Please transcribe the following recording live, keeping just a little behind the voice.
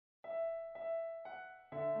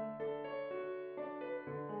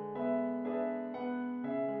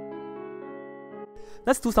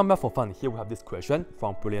let's do some math for fun. Here we have this question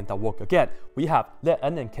from brilliant.work again. We have let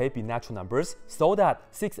n and k be natural numbers so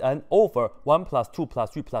that 6n over 1 plus 2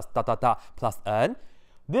 plus 3 plus dot dot dot plus n.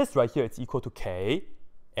 This right here is equal to k.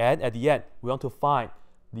 And at the end, we want to find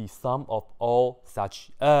the sum of all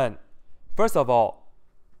such n. First of all,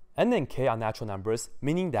 n and k are natural numbers,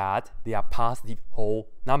 meaning that they are positive whole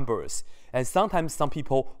numbers. And sometimes some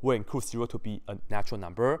people will include 0 to be a natural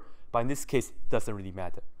number, but in this case, it doesn't really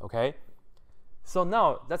matter, okay? So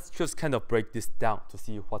now, let's just kind of break this down to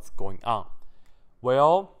see what's going on.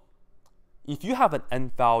 Well, if you have an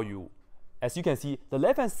n value, as you can see, the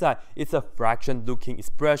left-hand side is a fraction-looking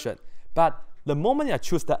expression, but the moment I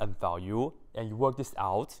choose that n value and you work this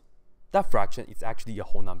out, that fraction is actually a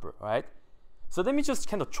whole number, right? So let me just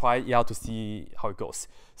kind of try it out to see how it goes.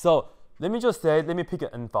 So let me pick an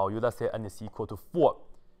n value. Let's say n is equal to 4.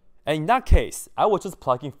 And in that case, I will just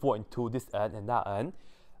plug in 4 into this n and that n.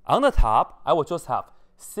 On the top, I will just have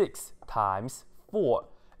 6 times 4.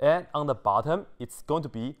 And on the bottom, it's going to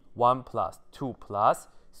be 1 plus 2 plus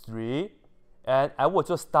 3. And I will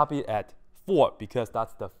just stop it at 4 because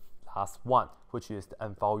that's the last one, which is the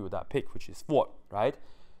n value that I pick, which is 4, right?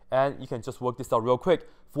 And you can just work this out real quick.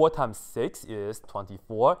 4 times 6 is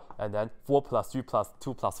 24, and then 4 plus 3 plus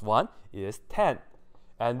 2 plus 1 is 10.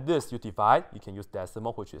 And this you divide, you can use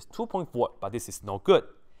decimal, which is 2.4, but this is no good.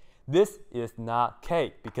 This is not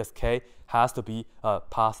k, because k has to be a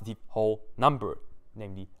positive whole number,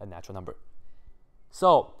 namely a natural number.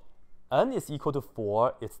 So n is equal to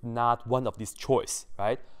 4, it's not one of these choice,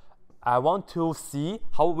 right? I want to see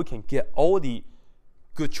how we can get all the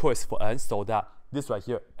good choice for n so that this right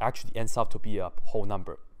here actually ends up to be a whole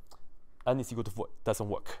number. N is equal to 4 doesn't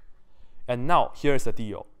work. And now here's the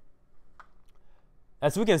deal.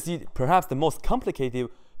 As we can see, perhaps the most complicated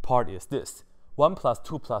part is this. 1 plus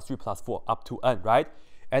 2 plus 3 plus 4 up to n, right?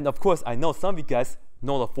 And of course, I know some of you guys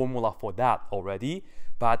know the formula for that already,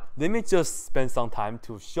 but let me just spend some time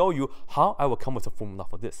to show you how I will come with a formula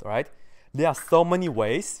for this, all right? There are so many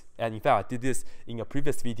ways, and in fact, I did this in a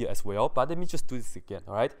previous video as well, but let me just do this again,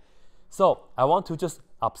 all right? So I want to just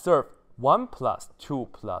observe 1 plus 2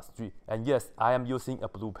 plus 3, and yes, I am using a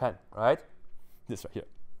blue pen, right? This right here.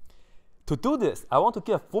 To do this, I want to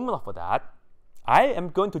get a formula for that. I am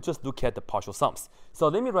going to just look at the partial sums. So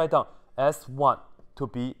let me write down S1 to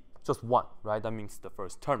be just 1, right? That means the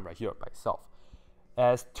first term right here by itself.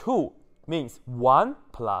 S2 means 1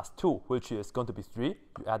 plus 2, which is going to be 3.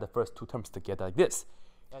 You add the first two terms together like this.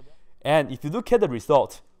 And if you look at the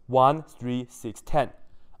result, 1, 3, 6, 10,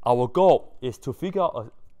 our goal is to figure out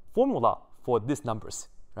a formula for these numbers,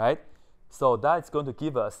 right? So that's going to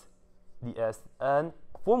give us the Sn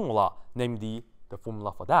formula, namely the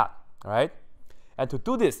formula for that, all right? And to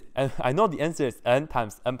do this, and I know the answer is n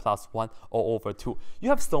times n plus 1 all over 2. You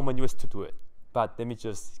have so many ways to do it, but let me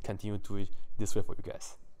just continue to do it this way for you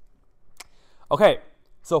guys. Okay,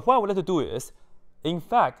 so what I would like to do is, in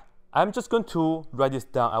fact, I'm just going to write this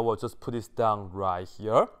down. I will just put this down right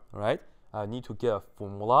here, all right? I need to get a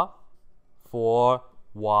formula for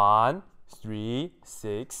 1, 3,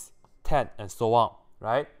 6, 10, and so on,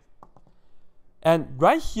 right? And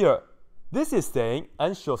right here, this is saying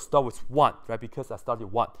n should start with 1, right? Because I started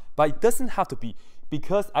 1. But it doesn't have to be,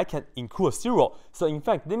 because I can include a 0. So in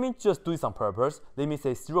fact, let me just do this on purpose. Let me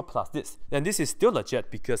say 0 plus this. And this is still legit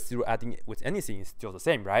because 0 adding it with anything is still the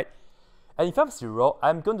same, right? And if I have 0,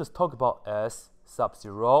 I'm going to talk about S sub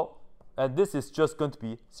 0. And this is just going to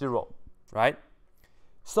be 0, right?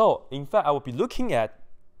 So in fact, I will be looking at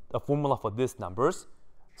a formula for these numbers.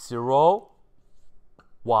 0,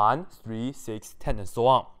 1, 3, 6, 10, and so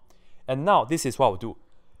on. And now this is what I'll do.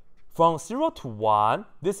 From 0 to 1,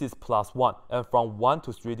 this is plus 1. And from 1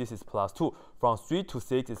 to 3, this is plus 2. From 3 to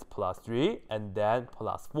 6 is plus 3, and then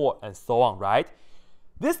plus 4, and so on, right?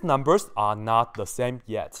 These numbers are not the same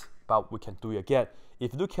yet, but we can do it again.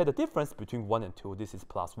 If you look at the difference between 1 and 2, this is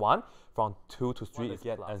plus 1. From 2 to 3 is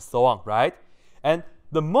and so on, right? And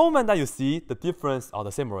the moment that you see the difference are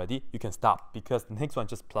the same already, you can stop, because the next one is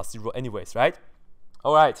just plus 0 anyways, right?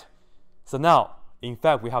 All right, so now, in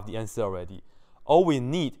fact, we have the answer already. All we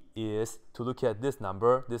need is to look at this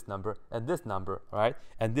number, and this number, right?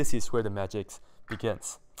 And this is where the magic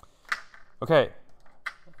begins. Okay,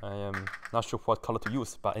 I am not sure what color to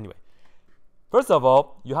use, but anyway. First of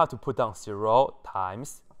all, you have to put down 0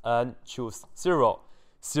 times and choose 0.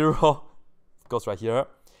 0 goes right here,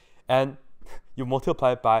 and you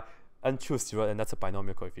multiply by and choose 0, and that's a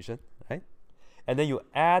binomial coefficient, right? And then you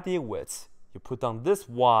add it with, you put down this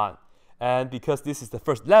one, and because this is the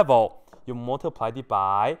first level, you multiply it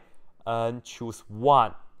by and choose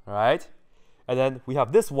 1, right? And then we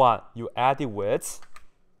have this one, you add it with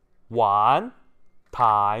 1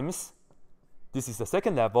 times, this is the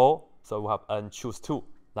second level, so we have n choose 2,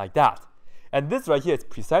 like that. And this right here is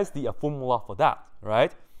precisely a formula for that,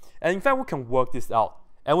 right? And in fact, we can work this out.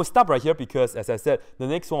 And we'll stop right here because, as I said, the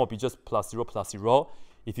next one will be just plus 0, plus 0.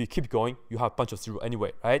 If you keep going, you have a bunch of 0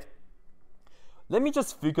 anyway, right? Let me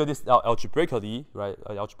just figure this out algebraically, right?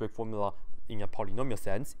 Algebraic formula in a polynomial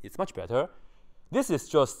sense, it's much better. This is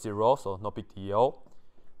just 0, so no big deal.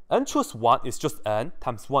 N choose 1 is just n,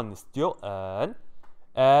 times 1 is still n.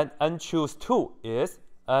 And n choose 2 is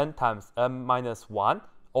n times n minus 1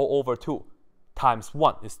 all over 2 times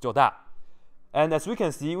 1 is still that. And as we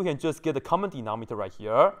can see, we can just get the common denominator right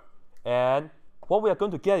here. And what we are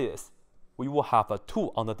going to get is we will have a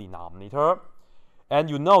 2 on the denominator. And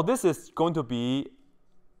you know this is going to be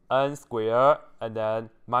n squared and then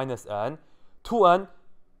minus n. 2n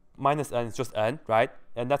minus n is just n, right?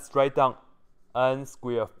 And let's write down n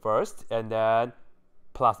squared first and then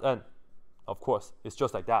plus n. Of course, it's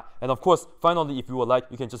just like that. And of course, finally, if you would like,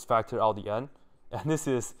 you can just factor out the n. And this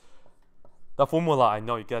is the formula I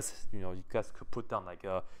know you guys could put down like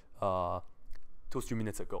 2-3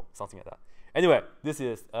 minutes ago, something like that. Anyway, this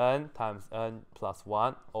is n times n plus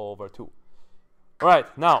 1 over 2. All right,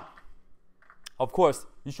 now, of course,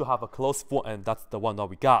 you should have a closed form, and that's the one that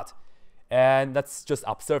we got. And let's just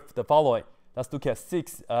observe the following. Let's look at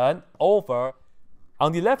 6n over.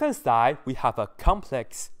 On the left-hand side, we have a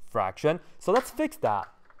complex fraction. So let's fix that.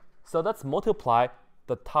 So let's multiply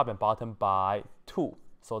the top and bottom by 2.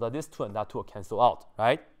 So that this 2 and that 2 will cancel out,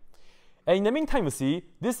 right? And in the meantime, you see,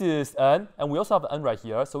 this is n, and we also have n right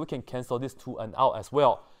here, so we can cancel this 2n out as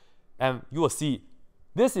well. And you will see,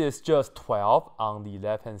 this is just 12 on the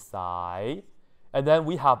left-hand side. And then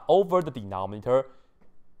we have over the denominator,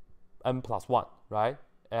 n plus 1, right?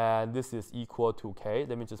 And this is equal to k.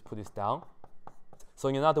 Let me just put this down. So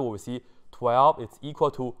in another word, we see 12 is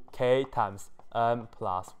equal to k times n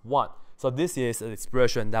plus 1. So this is an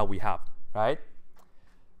expression that we have, right?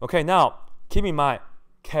 Okay, now, keep in mind,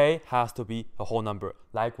 k has to be a whole number.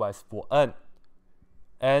 Likewise for n.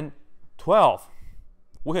 And 12,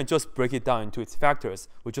 we can just break it down into its factors.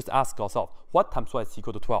 We just ask ourselves, what times what is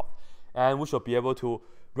equal to 12? And we should be able to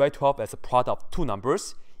write 12 as a product of two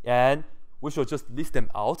numbers. And we should just list them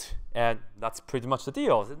out. And that's pretty much the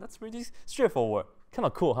deal. And that's pretty straightforward. Kind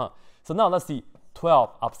of cool, huh? So now let's see.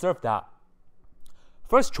 12, observe that.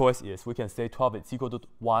 First choice is we can say 12 is equal to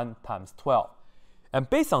 1 times 12. And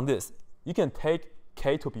based on this, you can take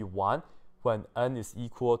k to be 1 when n is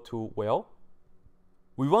equal to, well,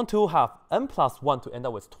 we want to have n plus 1 to end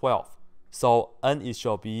up with 12. So n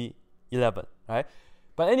shall be 11, right?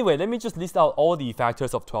 But anyway, let me just list out all the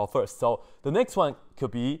factors of 12 first. So the next one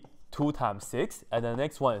could be 2 times 6, and the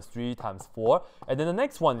next one is 3 times 4, and then the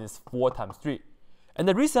next one is 4 times 3. And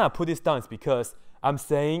the reason I put this down is because I'm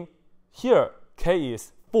saying here k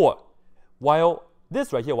is 4, while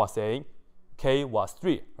this right here was saying k was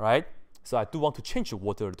 3, right? So I do want to change the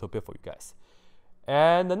order a little bit for you guys.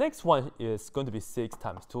 And the next one is going to be 6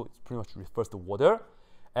 times 2. It pretty much refers to order.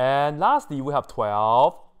 And lastly, we have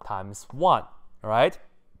 12 times 1, all right?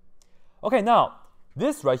 Okay, now,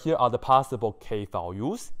 this right here are the possible k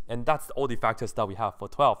values, and that's all the factors that we have for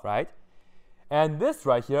 12, right? And this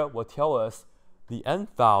right here will tell us the n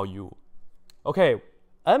value. Okay,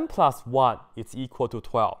 n plus 1 is equal to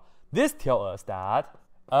 12. This tells us that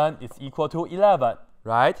n is equal to 11,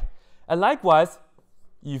 right? And likewise,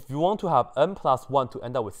 if you want to have n plus 1 to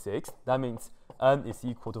end up with 6, that means n is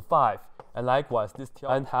equal to 5. And likewise, this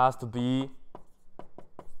tells n has to be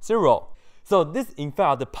 0. So this, in fact,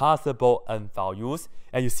 are the possible n values.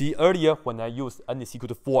 And you see earlier when I used n is equal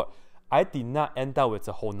to 4, I did not end up with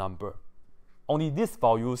a whole number. Only these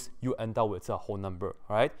values, you end up with a whole number,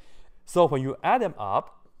 right? So when you add them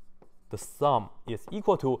up, the sum is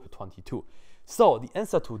equal to 22. So the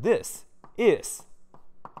answer to this is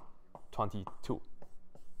 22,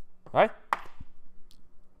 right?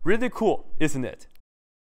 Really cool, isn't it?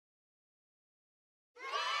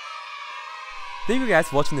 Thank you guys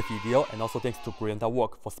for watching the video, and also thanks to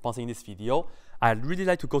Brilliant.work for sponsoring this video. I'd really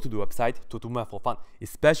like to go to the website to do math for fun,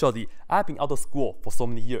 especially I've been out of school for so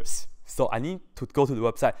many years. So I need to go to the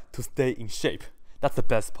website to stay in shape. That's the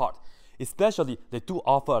best part. Especially, they do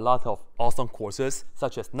offer a lot of awesome courses,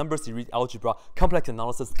 such as number series, algebra, complex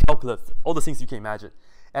analysis, calculus, all the things you can imagine.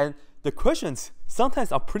 And the questions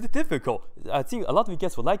sometimes are pretty difficult. I think a lot of you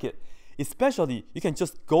guys will like it. Especially, you can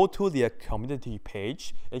just go to their community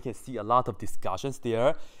page, and you can see a lot of discussions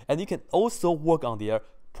there. And you can also work on their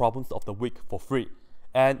problems of the week for free.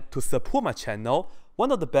 And to support my channel,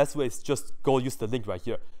 one of the best ways is just go use the link right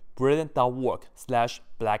here,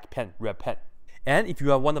 brilliant.work/blakcpenredpen. And if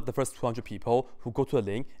you are one of the first 200 people who go to the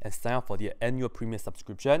link and sign up for the annual premium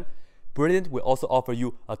subscription, Brilliant will also offer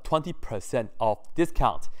you a 20% off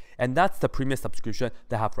discount. And that's the premium subscription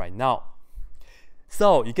they have right now.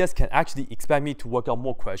 So you guys can actually expect me to work out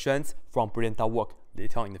more questions from Brilliant.work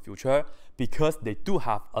later on in the future, because they do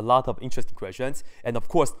have a lot of interesting questions. And of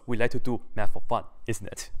course, we like to do math for fun, isn't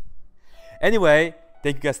it? Anyway,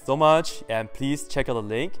 thank you guys so much, and please check out the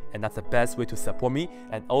link, and that's the best way to support me,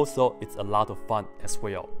 and also it's a lot of fun as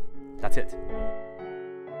well. That's it.